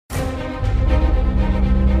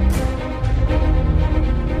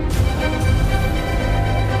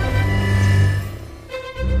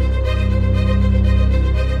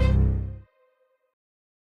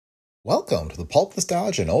Welcome to the Pulp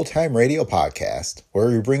Nostalgia and Old Time Radio podcast, where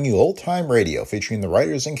we bring you old time radio featuring the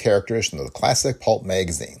writers and characters from the classic pulp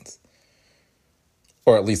magazines.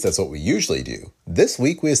 Or at least that's what we usually do. This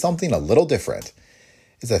week we have something a little different.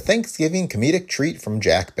 It's a Thanksgiving comedic treat from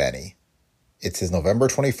Jack Benny. It's his November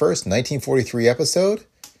 21st, 1943 episode,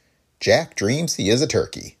 Jack Dreams He Is a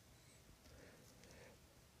Turkey.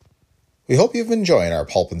 We hope you've been enjoying our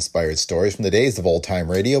pulp-inspired stories from the days of old-time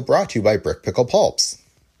radio brought to you by Brick Pickle Pulps.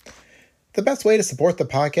 The best way to support the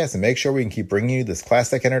podcast and make sure we can keep bringing you this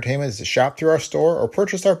classic entertainment is to shop through our store or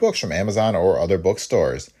purchase our books from Amazon or other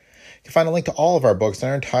bookstores. You can find a link to all of our books in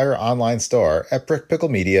our entire online store at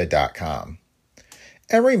brickpicklemedia.com.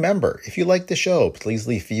 And remember, if you like the show, please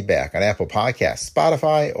leave feedback on Apple Podcasts,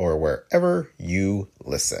 Spotify, or wherever you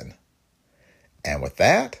listen. And with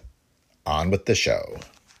that, on with the show.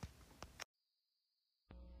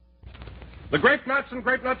 The Grape Nuts and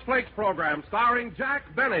Grape Nuts Flakes program, starring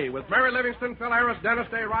Jack Benny, with Mary Livingston, Phil Harris, Dennis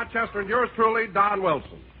Day, Rochester, and yours truly, Don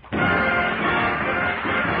Wilson. For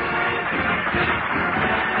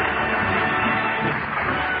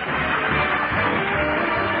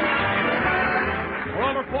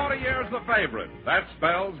over 40 years, the favorite. That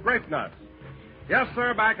spells Grape Nuts. Yes,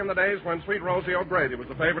 sir, back in the days when Sweet Rosie O'Grady was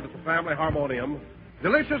the favorite at the family harmonium,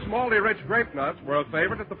 delicious, malty, rich Grape Nuts were a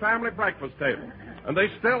favorite at the family breakfast table. And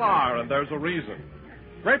they still are, and there's a reason.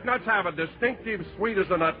 Grape Nuts have a distinctive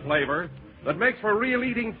sweet-as-a-nut flavor that makes for real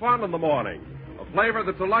eating fun in the morning. A flavor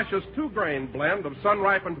that's a luscious two-grain blend of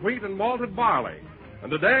sun-ripened wheat and malted barley.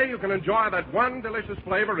 And today you can enjoy that one delicious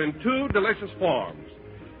flavor in two delicious forms.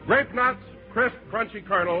 Grape Nuts, crisp, crunchy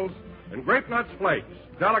kernels, and Grape Nuts Flakes,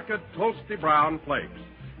 delicate, toasty brown flakes.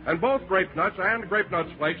 And both Grape Nuts and Grape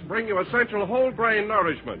Nuts Flakes bring you essential whole-grain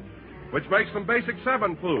nourishment, which makes them basic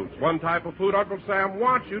 7 foods, one type of food Uncle Sam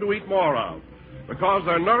wants you to eat more of, because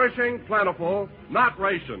they're nourishing, plentiful, not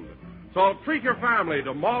rationed. So treat your family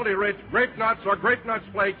to malty rich Grape Nuts or Grape Nuts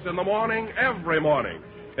Flakes in the morning, every morning.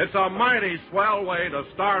 It's a mighty swell way to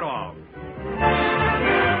start off.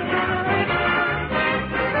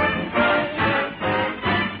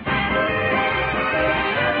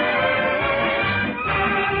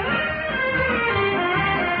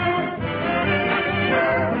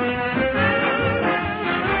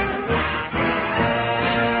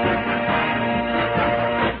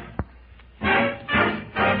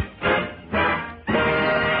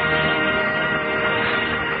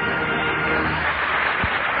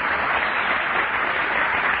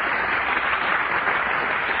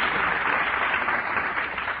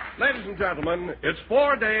 Ladies and gentlemen, it's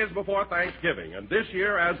 4 days before Thanksgiving, and this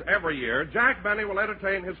year, as every year, Jack Benny will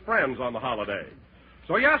entertain his friends on the holiday.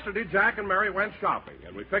 So yesterday, Jack and Mary went shopping,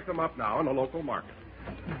 and we picked them up now in a local market.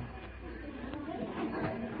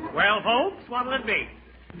 Well, folks, what'll it be?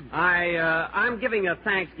 I'm giving a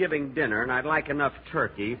Thanksgiving dinner, and I'd like enough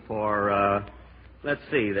turkey for, let's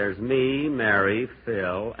see, there's me, Mary,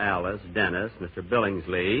 Phil, Alice, Dennis, Mr.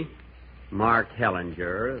 Billingsley, Mark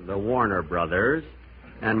Hellinger, the Warner brothers,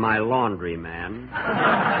 and my laundry man.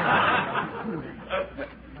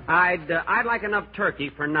 I'd like enough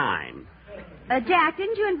turkey for 9. Jack,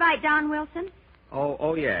 didn't you invite Don Wilson?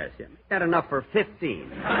 Oh, yes. Got enough for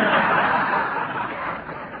 15.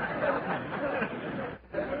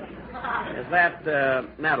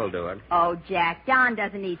 That'll do it. Oh, Jack, Don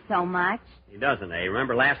doesn't eat so much. He doesn't, eh?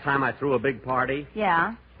 Remember last time I threw a big party?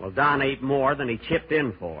 Yeah. Well, Don ate more than he chipped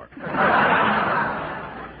in for.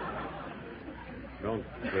 Don't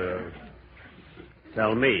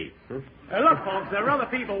tell me. Huh? Look, folks, there are other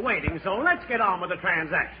people waiting, so let's get on with the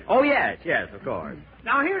transaction. Oh, yes, of course.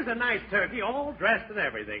 Now, here's a nice turkey, all dressed and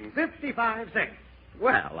everything. 55 cents.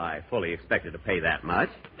 Well, I fully expected to pay that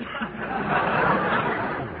much. A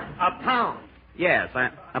pound. Yes,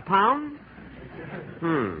 a pound?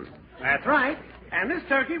 That's right. And this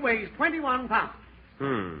turkey weighs 21 pounds.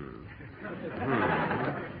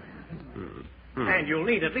 And you'll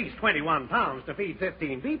need at least 21 pounds to feed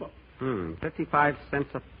 15 people. 55 cents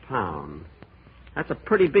a pound. That's a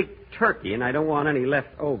pretty big turkey, and I don't want any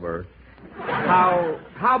left over. How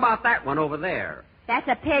about that one over there? That's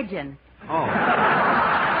a pigeon. Oh.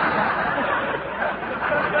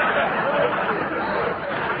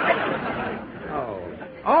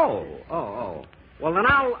 Oh. Well, then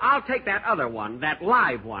I'll take that other one, that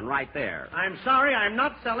live one right there. I'm sorry, I'm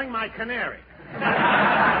not selling my canary.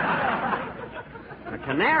 A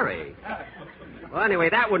canary? Well, anyway,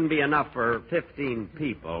 that wouldn't be enough for 15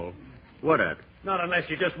 people, would it? Not unless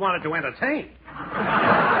you just wanted to entertain.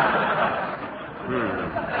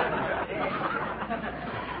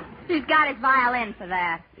 He's got his violin for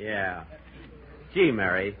that. Yeah. Gee,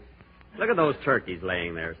 Mary, look at those turkeys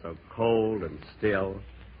laying there so cold and still.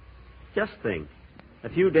 Just think. A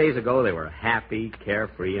few days ago, they were happy,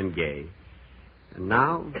 carefree, and gay. And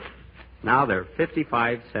now they're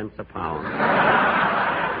 55 cents a pound.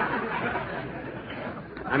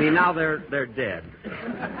 I mean, now they're dead.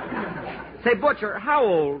 Say, Butcher, how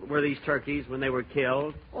old were these turkeys when they were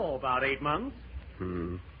killed? Oh, about 8 months.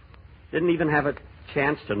 Didn't even have a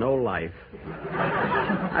chance to know life.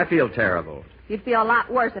 I feel terrible. You'd feel a lot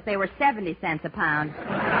worse if they were 70 cents a pound.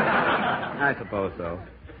 I suppose so.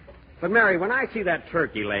 But, Mary, when I see that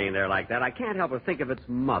turkey laying there like that, I can't help but think of its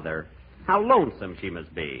mother. How lonesome she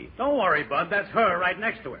must be. Don't worry, Bud. That's her right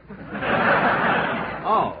next to him.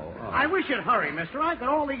 Oh. I wish you'd hurry, mister. I've got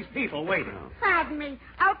all these people waiting. Pardon me.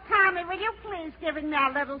 Oh, Tommy, will you please give me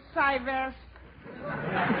a little service?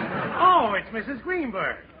 Oh, it's Mrs.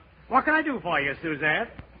 Greenberg. What can I do for you, Suzette?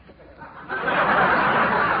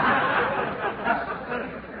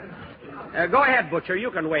 Go ahead, Butcher.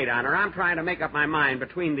 You can wait on her. I'm trying to make up my mind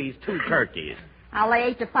between these two turkeys. I'll lay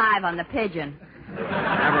 8 to 5 on the pigeon.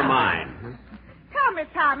 Never mind. Tommy,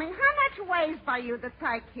 how much weighs by you the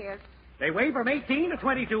turkeys? They weigh from 18 to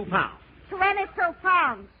 22 pounds. 22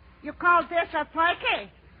 pounds. You call this a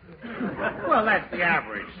turkey? Well, that's the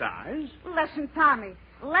average size. Listen, Tommy.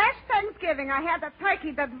 Last Thanksgiving, I had a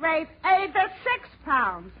turkey that weighed 86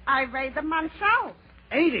 pounds. I weighed them myself.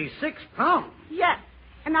 86 pounds? Yes.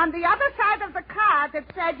 And on the other side of the card, it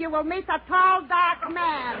said you will meet a tall, dark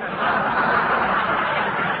man.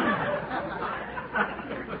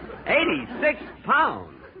 86 pounds.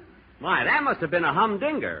 My, that must have been a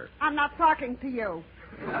humdinger. I'm not talking to you.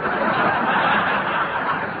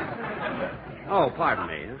 Oh, pardon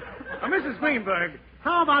me. Mrs. Greenberg,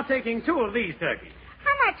 how about taking 2 of these turkeys?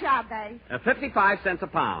 How much are they? 55 cents a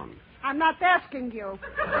pound. I'm not asking you.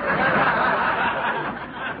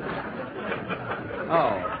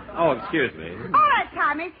 Oh, excuse me. All right,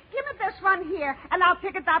 Tommy. Give me this one here, and I'll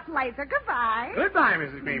pick it up later. Goodbye. Goodbye,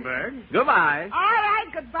 Mrs. Greenberg. Goodbye. All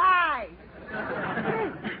right, goodbye.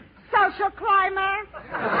 Social climber.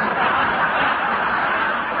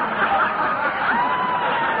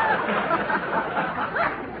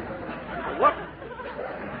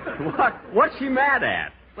 What's she mad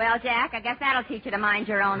at? Well, Jack, I guess that'll teach you to mind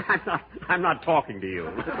your own. I'm not talking to you.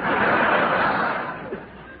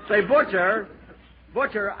 Say, Butcher,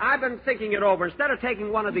 I've been thinking it over. Instead of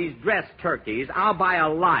taking one of these dressed turkeys, I'll buy a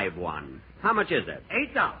live one. How much is it?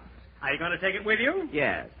 $8. Are you going to take it with you?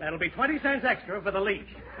 Yes. That'll be 20 cents extra for the leash.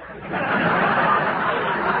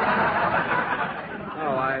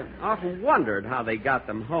 Oh, I often wondered how they got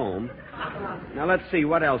them home. Now, let's see,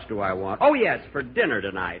 what else do I want? Oh, yes, for dinner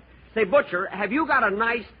tonight. Say, Butcher, have you got a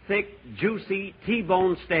nice, thick, juicy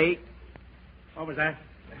T-bone steak? What was that?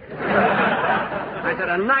 I said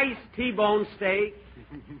a nice T-bone steak.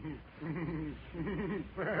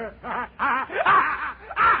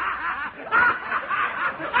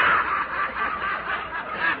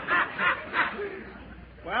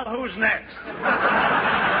 Well, who's next?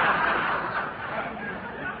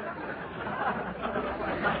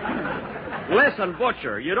 Listen,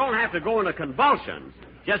 Butcher, you don't have to go into convulsions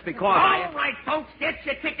just because All right, folks, get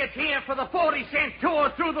your tickets here for the 40-cent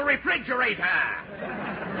tour through the refrigerator.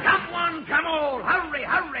 Come one, come all. Hurry,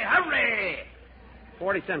 hurry, hurry.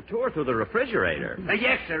 40-cent tour through the refrigerator.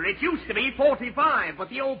 Yes, sir. It used to be 45, but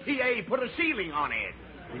the OPA put a ceiling on it.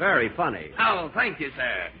 Very funny. Oh, thank you,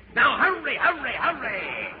 sir. Now, hurry, hurry,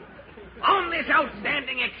 hurry. On this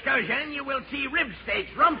outstanding excursion, you will see rib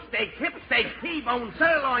steaks, rump steaks, hip steaks, T-bone,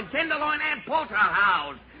 sirloin, tenderloin, and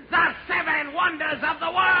porterhouse. The 7 wonders of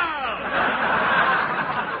the world.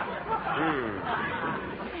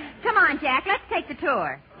 Come on, Jack, let's take the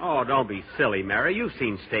tour. Oh, don't be silly, Mary. You've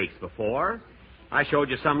seen steaks before. I showed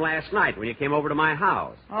you some last night when you came over to my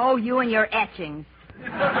house. Oh, you and your etchings.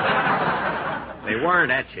 They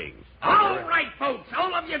weren't etchings. All right, folks.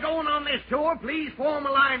 All of you going on this tour, please form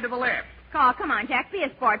a line to the left. Oh, come on, Jack, be a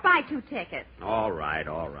sport. Buy 2 tickets. All right,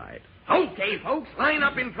 all right. Okay, folks, line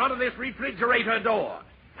up in front of this refrigerator door.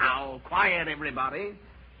 Now, quiet, everybody.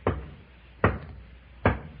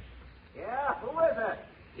 Yeah, who is it?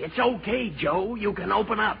 It's okay, Joe. You can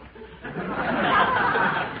open up.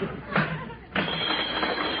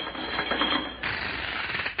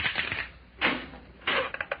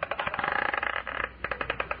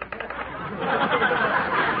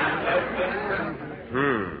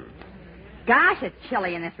 Gosh, it's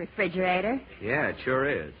chilly in this refrigerator. Yeah, it sure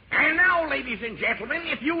is. And now, ladies and gentlemen,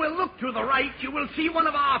 if you will look to the right, you will see one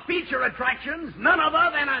of our feature attractions, none other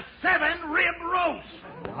than a 7-rib roast.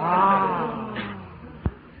 Ah.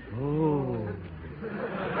 Oh.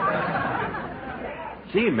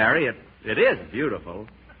 Gee, Mary, it is beautiful.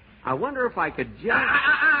 I wonder if I could just...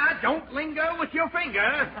 don't linger with your finger.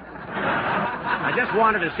 I just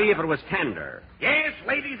wanted to see if it was tender. Yes,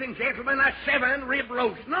 ladies and gentlemen, a 7 rib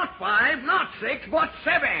roast. Not 5, not 6, but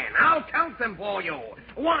 7. I'll count them for you.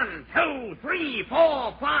 1, 2, 3,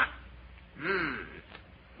 4, 5.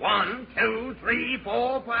 1, 2, 3,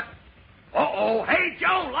 4, 5. Uh-oh. Hey,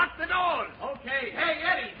 Joe, lock the doors. Okay. Hey,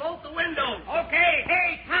 Eddie, bolt the windows. Okay.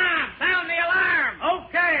 Hey, Tom, sound the alarm.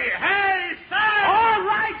 Okay. Hey, Sam! All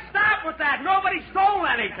right, stop with that. Nobody stole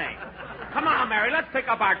anything. Come on, Mary, let's pick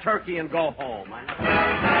up our turkey and go home.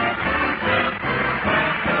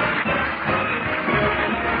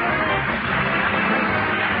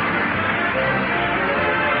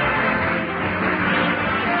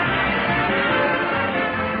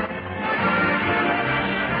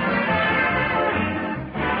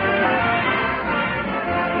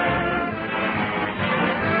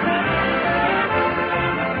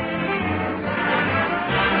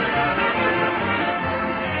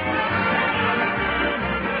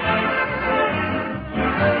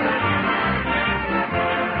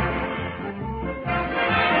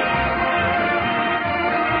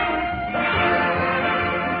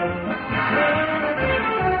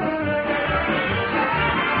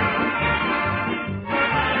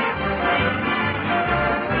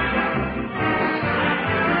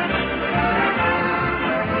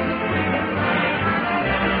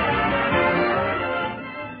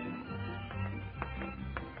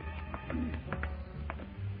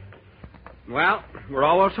 Well, we're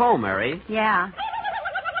almost home, Mary. Yeah.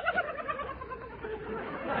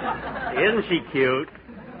 Isn't she cute?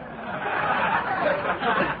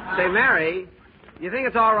 Say, Mary, you think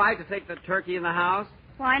it's all right to take the turkey in the house?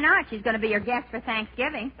 Why not? She's going to be your guest for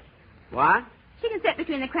Thanksgiving. What? She can sit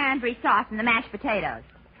between the cranberry sauce and the mashed potatoes.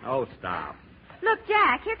 Oh, stop. Look,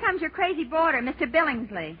 Jack, here comes your crazy boarder, Mr.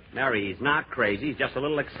 Billingsley. Mary, he's not crazy. He's just a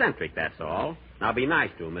little eccentric, that's all. Now be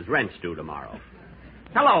nice to him, as rent's due tomorrow.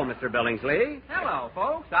 Hello, Mr. Billingsley. Hello,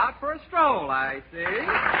 folks. Out for a stroll, I see.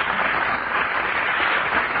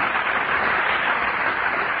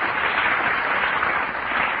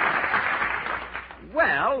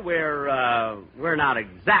 Well, we're not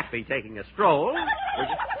exactly taking a stroll. We're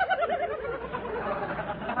just...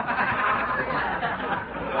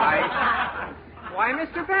 Why,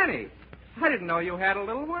 Mr. Benny, I didn't know you had a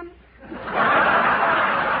little one.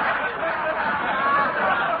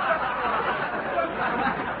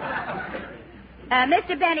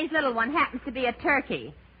 Mr. Benny's little one happens to be a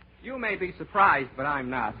turkey. You may be surprised, but I'm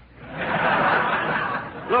not.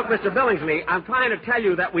 Look, Mr. Billingsley, I'm trying to tell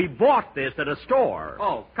you that we bought this at a store.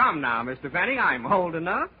 Oh, come now, Mr. Benny. I'm old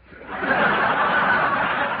enough.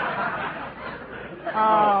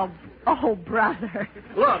 Oh, brother.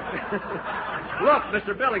 Look,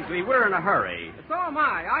 Mr. Billingsley, we're in a hurry. So am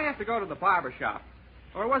I. I have to go to the barber shop.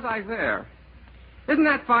 Or was I there? Isn't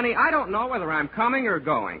that funny? I don't know whether I'm coming or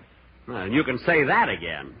going. Well, you can say that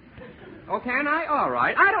again. Oh, can I? All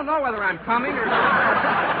right. I don't know whether I'm coming or going.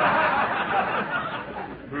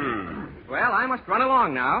 Well, I must run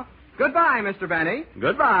along now. Goodbye, Mr. Benny.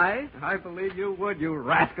 Goodbye. I believe you would, you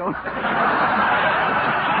rascal.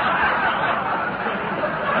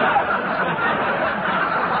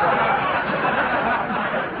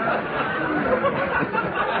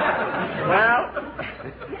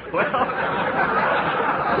 Well,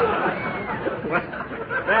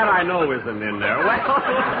 that I know isn't in there.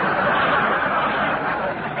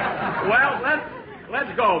 Well,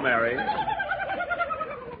 let's go, Mary.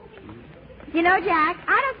 You know, Jack,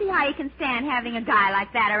 I don't see how you can stand having a guy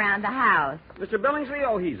like that around the house. Mr. Billingsley,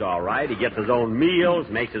 oh, he's all right. He gets his own meals,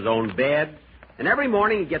 makes his own bed, and every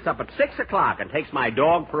morning he gets up at 6 o'clock and takes my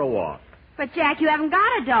dog for a walk. But, Jack, you haven't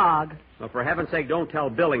got a dog. Well, for heaven's sake, don't tell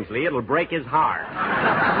Billingsley. It'll break his heart.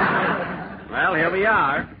 Well, here we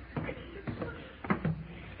are.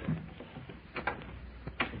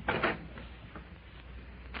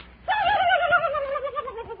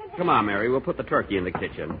 Come on, Mary. We'll put the turkey in the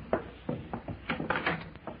kitchen.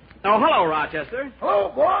 Oh, hello, Rochester.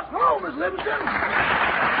 Hello, boss. Hello, Miss Livingston.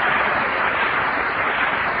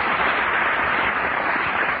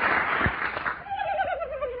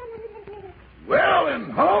 Well,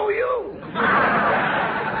 and hello, you.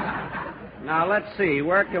 Now, let's see.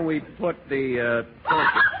 Where can we put the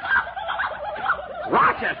turkey?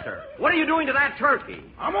 Rochester, what are you doing to that turkey?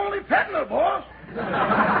 I'm only petting her, boss.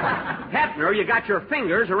 Petting her? You got your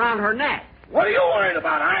fingers around her neck. What are you worried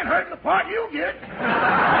about? I ain't hurting the part you get.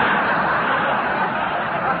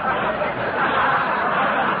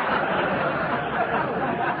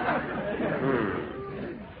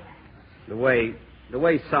 The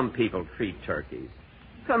way some people treat turkeys.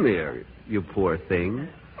 Come here, you poor thing.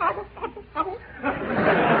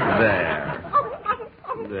 There.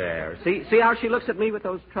 There. See how she looks at me with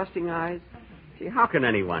those trusting eyes? See, how can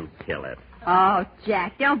anyone kill it? Oh,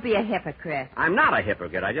 Jack, don't be a hypocrite. I'm not a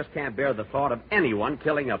hypocrite. I just can't bear the thought of anyone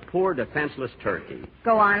killing a poor, defenseless turkey.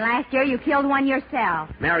 Go on. Last year you killed one yourself.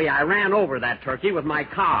 Mary, I ran over that turkey with my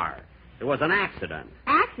car. It was an accident.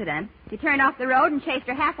 Accident? You turned off the road and chased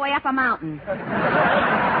her halfway up a mountain.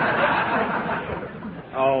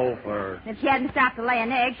 Oh, for... If she hadn't stopped to lay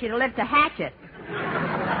an egg, she'd have lived to hatch it.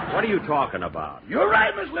 What are you talking about? You're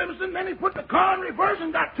right, Miss Livingston. Then he put the car in reverse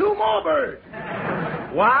and got 2 more birds.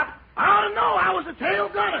 What? I ought to know. I was a tail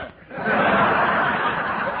gunner.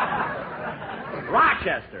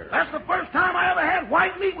 Rochester. That's the first time I ever had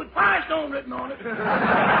white meat with Firestone written on it.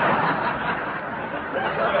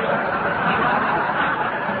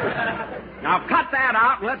 Now cut that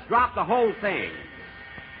out and let's drop the whole thing.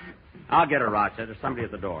 I'll get her, Rochester. Somebody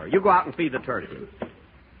at the door. You go out and feed the turkey.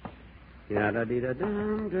 Oh,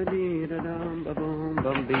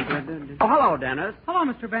 hello, Dennis. Hello,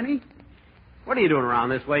 Mr. Benny. What are you doing around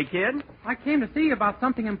this way, kid? I came to see you about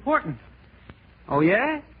something important. Oh,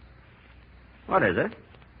 yeah? What is it?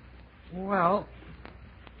 Well,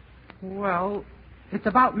 it's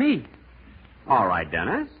about me. All right,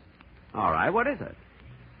 Dennis. All right, what is it?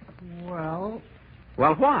 Well,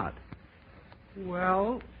 what?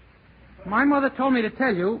 My mother told me to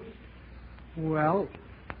tell you,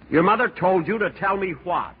 Your mother told you to tell me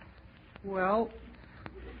what?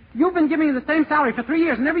 You've been giving me the same salary for 3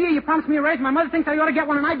 years, and every year you promise me a raise. My mother thinks I ought to get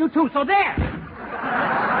one, and I do too, so there!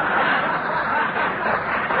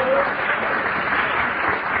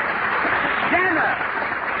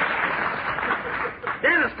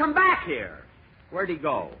 Dennis, come back here. Where'd he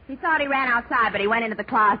go? He thought he ran outside, but he went into the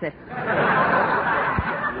closet.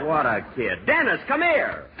 What a kid. Dennis, come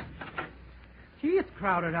here. Gee, it's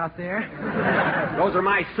crowded out there. Those are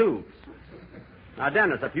my suits. Now,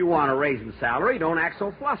 Dennis, if you want a raise in salary, don't act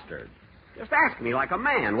so flustered. Just ask me like a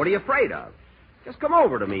man. What are you afraid of? Just come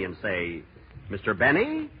over to me and say, Mr.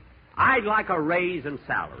 Benny, I'd like a raise in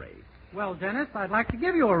salary. Well, Dennis, I'd like to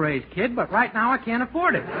give you a raise, kid, but right now I can't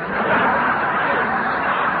afford it.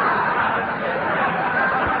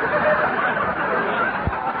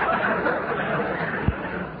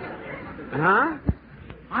 Huh?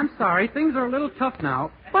 I'm sorry, things are a little tough now,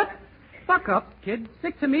 but buck up, kid.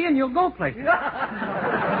 Stick to me and you'll go places.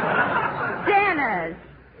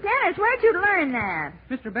 Dennis, where'd you learn that?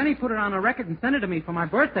 Mr. Benny put it on a record and sent it to me for my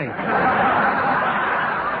birthday.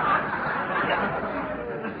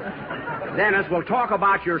 Dennis, we'll talk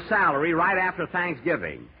about your salary right after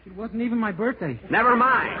Thanksgiving. It wasn't even my birthday. Never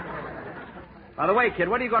mind. By the way, kid,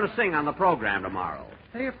 what are you going to sing on the program tomorrow?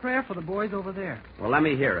 Say a prayer for the boys over there. Well, let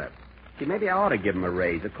me hear it. See, maybe I ought to give them a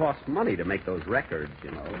raise. It costs money to make those records,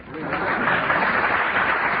 you know.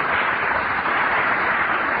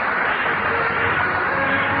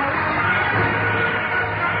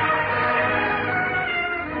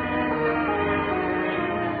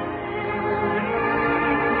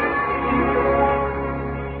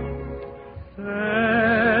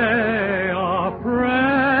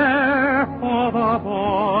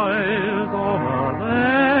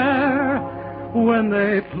 When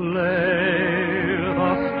they play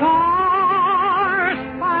the Star-Spangled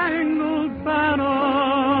Banner,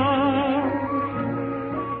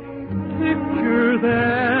 picture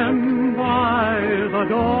them by the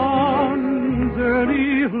dawn's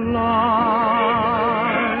early light,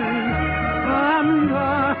 and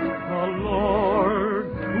ask the Lord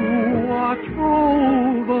to watch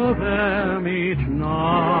over them each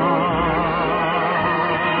night.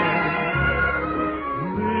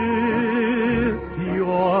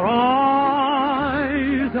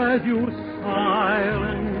 As you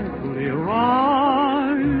silently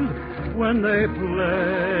rise when they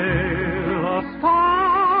play the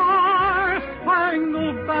Star-Spangled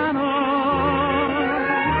Banner,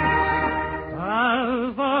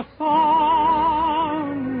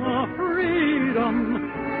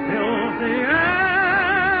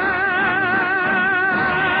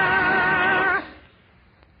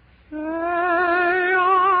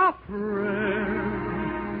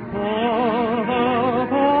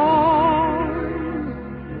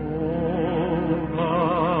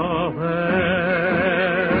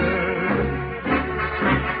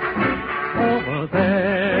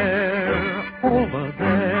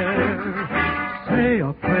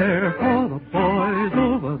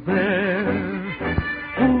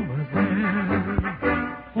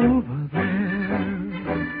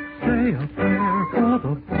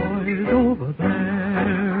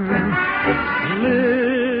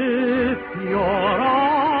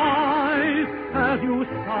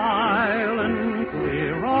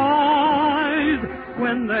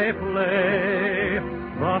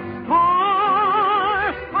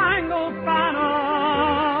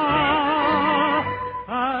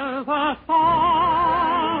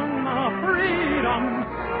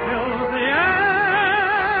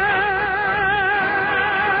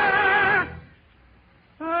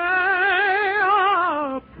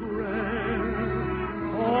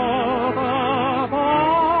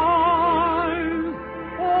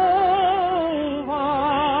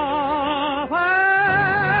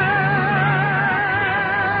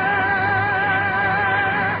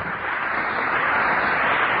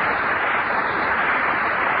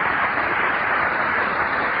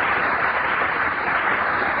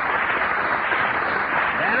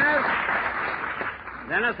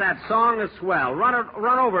 that song is swell.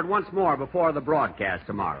 Run over it once more before the broadcast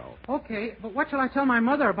tomorrow. Okay, but what shall I tell my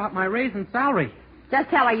mother about my raise in salary? Just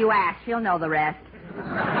tell her you asked. She'll know the rest.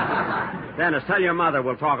 Dennis, tell your mother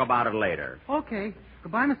we'll talk about it later. Okay.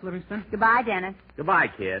 Goodbye, Miss Livingston. Goodbye, Dennis. Goodbye,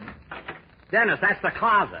 kid. Dennis, that's the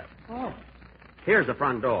closet. Oh. Here's the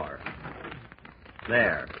front door.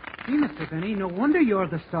 There. Gee, Mr. Benny, no wonder you're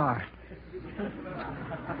the star.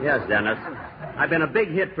 Yes, Dennis. I've been a big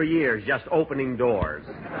hit for years, just opening doors.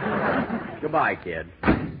 Goodbye, kid.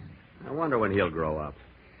 I wonder when he'll grow up.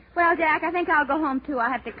 Well, Jack, I think I'll go home, too.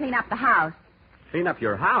 I'll have to clean up the house. Clean up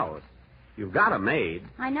your house? You've got a maid.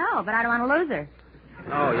 I know, but I don't want to lose her.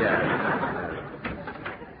 Oh, yeah.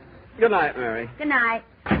 Good night, Mary. Good night.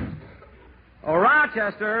 Oh,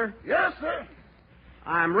 Rochester. Yes, sir.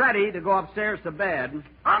 I'm ready to go upstairs to bed.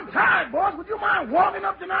 I'm tired, boss. Would you mind warming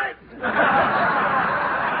up tonight?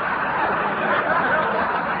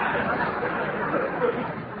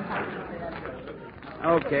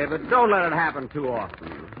 Okay, but don't let it happen too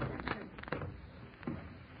often.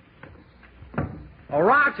 Oh,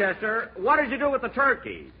 Rochester, what did you do with the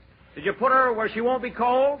turkey? Did you put her where she won't be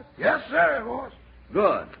cold? Yes, sir, boss.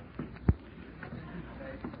 Good.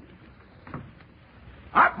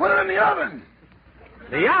 I put her in the oven.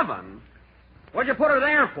 The oven? What'd you put her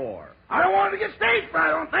there for? I don't want her to get stage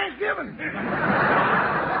fright on Thanksgiving.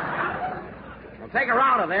 Well, take her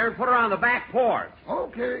out of there and put her on the back porch.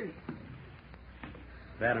 Okay.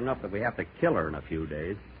 Bad enough that we have to kill her in a few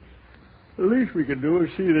days. The least we can do is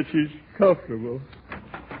see that she's comfortable.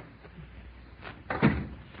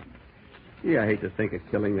 Gee, I hate to think of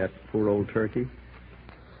killing that poor old turkey.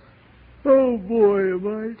 Oh, boy, am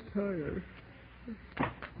I tired.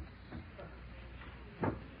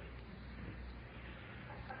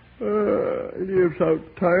 I'm so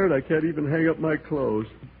tired I can't even hang up my clothes.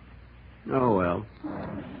 Oh, well.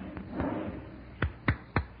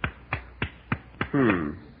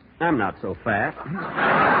 I'm not so fat.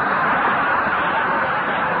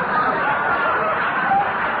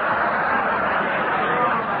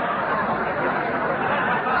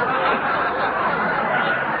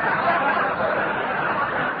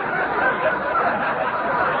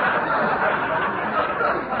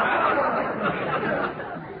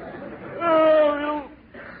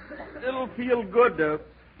 It'll feel good to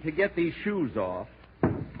get these shoes off.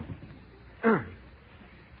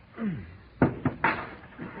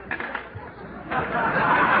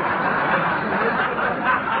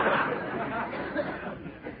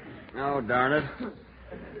 Oh, darn it.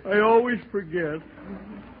 I always forget.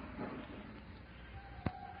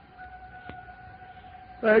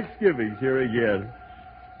 Thanksgiving's here again.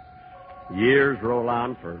 Years roll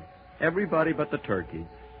on for everybody but the turkey.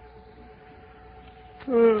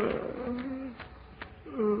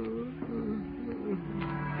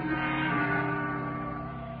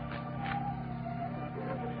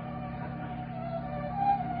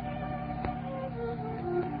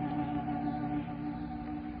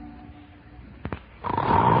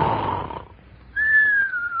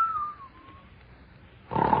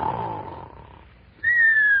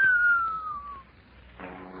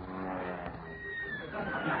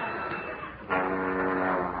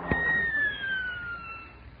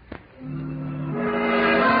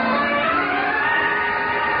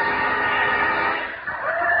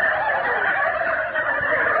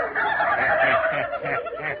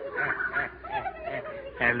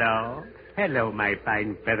 Hello, my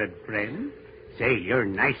fine feathered friend. Say, you're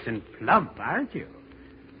nice and plump, aren't you?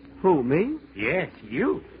 Who, me? Yes,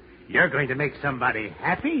 you. You're going to make somebody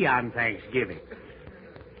happy on Thanksgiving.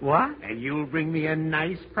 What? And you'll bring me a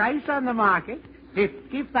nice price on the market.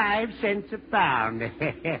 55 cents a pound.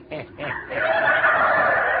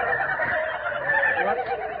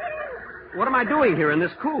 What am I doing here in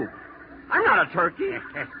this coop? I'm not a turkey.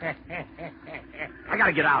 I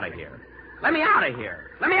gotta get out of here. Let me out of here.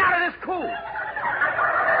 Let me out of this coop.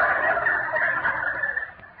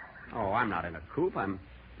 Oh, I'm not in a coop. I'm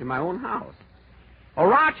in my own house. Oh,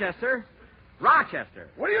 Rochester. Rochester.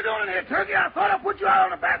 What are you doing in here, turkey? I thought I put you out on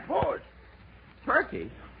the back porch. Turkey?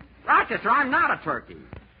 Rochester, I'm not a turkey.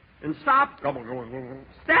 And stop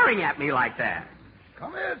staring at me like that.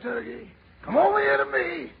 Come here, turkey. Come over here to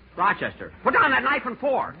me. Rochester, put down that knife and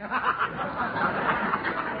fork.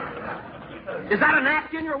 Is that a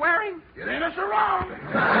napkin you're wearing? It ain't a sarong.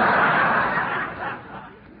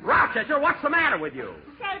 Rochester, what's the matter with you?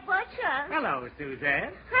 Say, Butcher. Hello,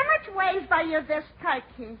 Suzanne. How much weighs by you this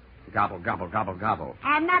turkey? Gobble, gobble, gobble, gobble.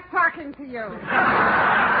 I'm not talking to you.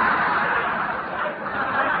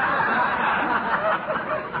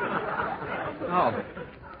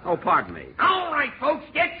 Oh, pardon me. All right, folks,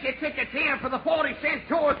 get your tickets here for the 40-cent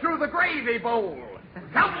tour through the Gravy Bowl.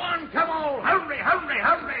 Come on, come on. Hurry, hurry,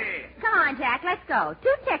 hurry. Come on, Jack, let's go.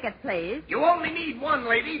 2 tickets, please. You only need one,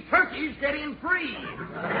 lady. Turkeys get in free.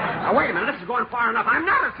 Now, wait a minute. This is going far enough. I'm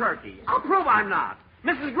not a turkey. I'll prove I'm not.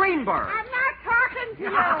 Mrs. Greenberg. I'm not talking to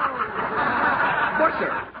you.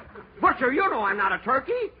 Butcher, you know I'm not a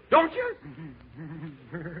turkey, don't you?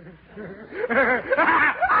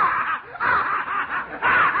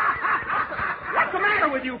 What's the matter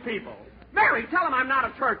with you people? Mary, tell them I'm not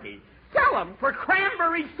a turkey. Tell them for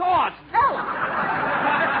cranberry sauce. Tell them.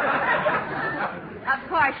 Of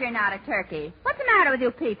course you're not a turkey. What's the matter with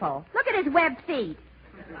you people? Look at his webbed feet.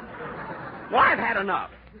 Well, I've had enough.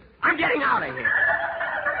 I'm getting out of here.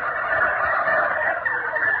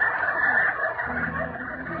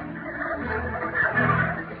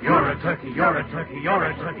 You're a turkey, you're a turkey, you're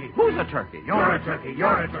a turkey. Who's a turkey? You're a turkey,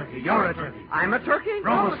 you're a turkey, you're a turkey. I'm a turkey?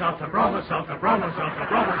 Bromo salsa, bromo salsa, bromo salsa,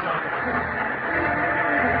 bromo salsa.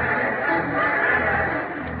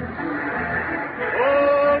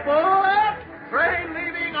 Oh, boy! Train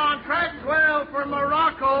leaving on track 12 for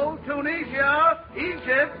Morocco, Tunisia,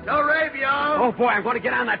 Egypt, Arabia. Oh, boy, I'm going to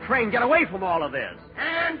get on that train, get away from all of this.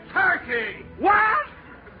 And Turkey. What?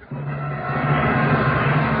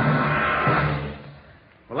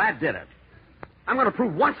 Well, that did it. I'm going to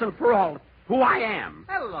prove once and for all who I am.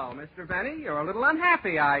 Hello, Mr. Benny. You're a little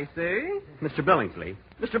unhappy, I see. Mr. Billingsley.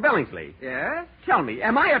 Mr. Billingsley. Yes? Tell me,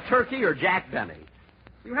 am I a turkey or Jack Benny?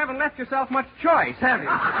 You haven't left yourself much choice, have you?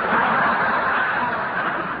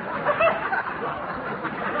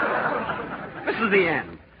 This is the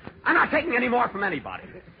end. I'm not taking any more from anybody.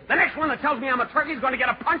 The next one that tells me I'm a turkey is going to get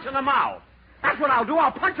a punch in the mouth. That's what I'll do.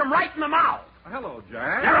 I'll punch him right in the mouth. Hello,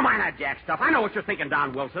 Jack. Never mind that Jack stuff. I know what you're thinking,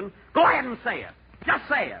 Don Wilson. Go ahead and say it. Just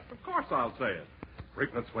say it. Of course I'll say it.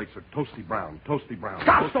 Grape-Nuts Flakes are toasty brown, toasty brown.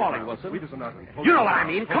 Stop toasty stalling, brown, Wilson. Sweet as a nut and toasty You know what brown, I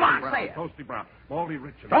mean. toasty Come on, brown, say it. Toasty brown, malty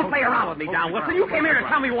rich and Don't toasty play around brown, with me, toasty Don Wilson. brown, You came here to toasty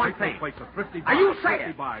tell me brown. one Grape-Nuts thing. Flakes are thrifty Now, buys, you say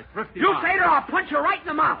thrifty it. buys, thrifty You buys. say it or I'll punch you right in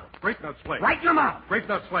the mouth. Grape-Nuts Flakes. Right in the mouth.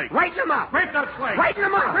 Grape-Nuts Flakes. Right in the mouth. Grape-Nuts Flakes. Right in the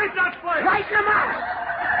mouth. Grape-Nuts Flakes. Right in the mouth.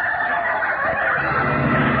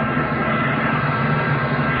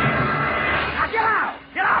 Now, get out.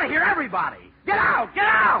 Get out of here, everybody. Get out. Get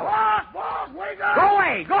out. Boss, wake up. Go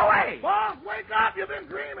away. Go away. Boss, wake up. You've been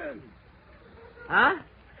dreaming. Huh?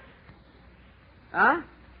 Huh?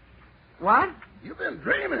 What? You've been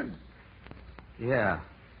dreaming. Yeah.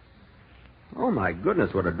 Oh, my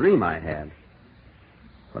goodness, what a dream I had.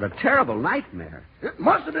 What a terrible nightmare. It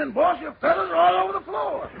must have been, boss. Your feathers are all over the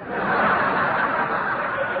floor.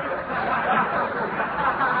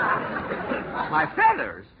 My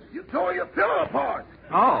feathers? You tore your pillow apart.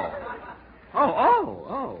 Oh.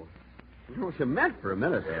 I know what you meant for a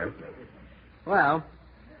minute there. Well,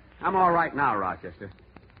 I'm all right now, Rochester.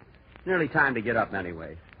 Nearly time to get up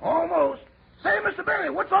anyway. Almost. Say, Mr. Benny,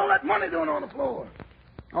 what's all that money doing on the floor?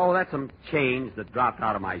 Oh, that's some change that dropped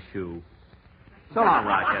out of my shoe. So long,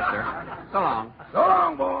 Rochester. So long. So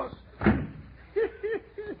long, boss.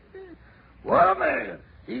 What a man.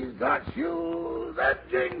 He's got shoes that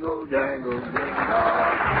jingle, jangle, jingle.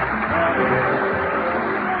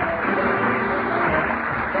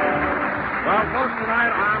 Well, folks,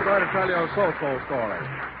 tonight I'm going to tell you a so-so story.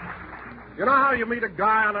 You know how you meet a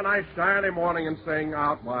guy on a nice shiny morning and sing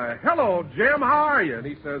out, why, hello, Jim, how are you? And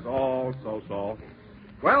he says, oh, so-so.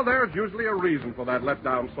 Well, there's usually a reason for that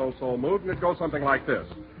let-down so-so mood, and it goes something like this.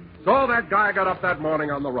 So that guy got up that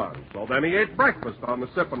morning on the run. So then he ate breakfast on the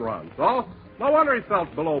sip and run. So no wonder he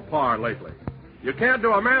felt below par lately. You can't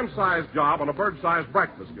do a man-sized job on a bird-sized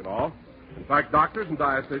breakfast, you know. In fact, doctors and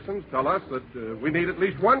dietitians tell us that we need at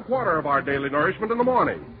least 1/4 of our daily nourishment in the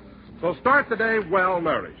morning. So start the day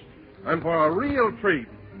well-nourished. And for a real treat,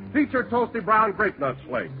 feature Toasty Brown Grape-Nuts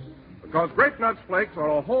Flakes. Because Grape-Nuts Flakes are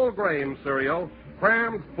a whole grain cereal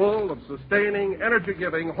crammed full of sustaining,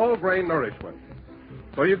 energy-giving whole grain nourishment.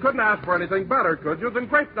 So you couldn't ask for anything better, could you, than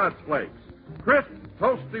Grape-Nuts Flakes? Crisp,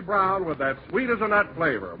 toasty brown with that sweet-as-a-nut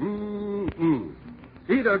flavor. Mmm.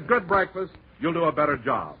 Eat a good breakfast, you'll do a better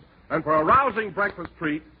job. And for a rousing breakfast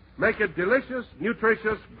treat, make it delicious,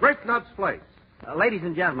 nutritious Grape-Nuts Flakes. Ladies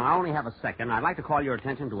and gentlemen, I only have a second. I'd like to call your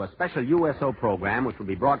attention to a special USO program which will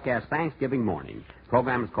be broadcast Thanksgiving morning. The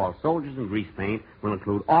program is called Soldiers in Grease Paint. Will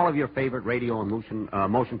include all of your favorite radio and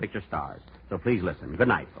motion picture stars. So please listen. Good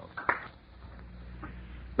night, folks.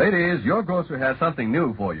 Ladies, your grocer has something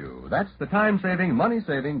new for you. That's the time-saving,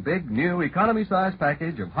 money-saving, big, new, economy-size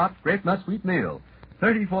package of hot Grape-Nut Sweet Meal.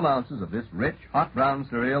 30 full ounces of this rich, hot brown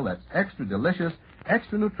cereal that's extra delicious,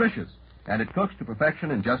 extra nutritious, and it cooks to perfection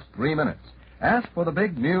in just 3 minutes. Ask for the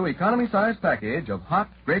big, new, economy-size package of hot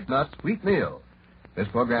Grape-Nut Sweet Meal. This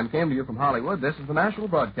program came to you from Hollywood. This is the National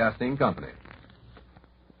Broadcasting Company.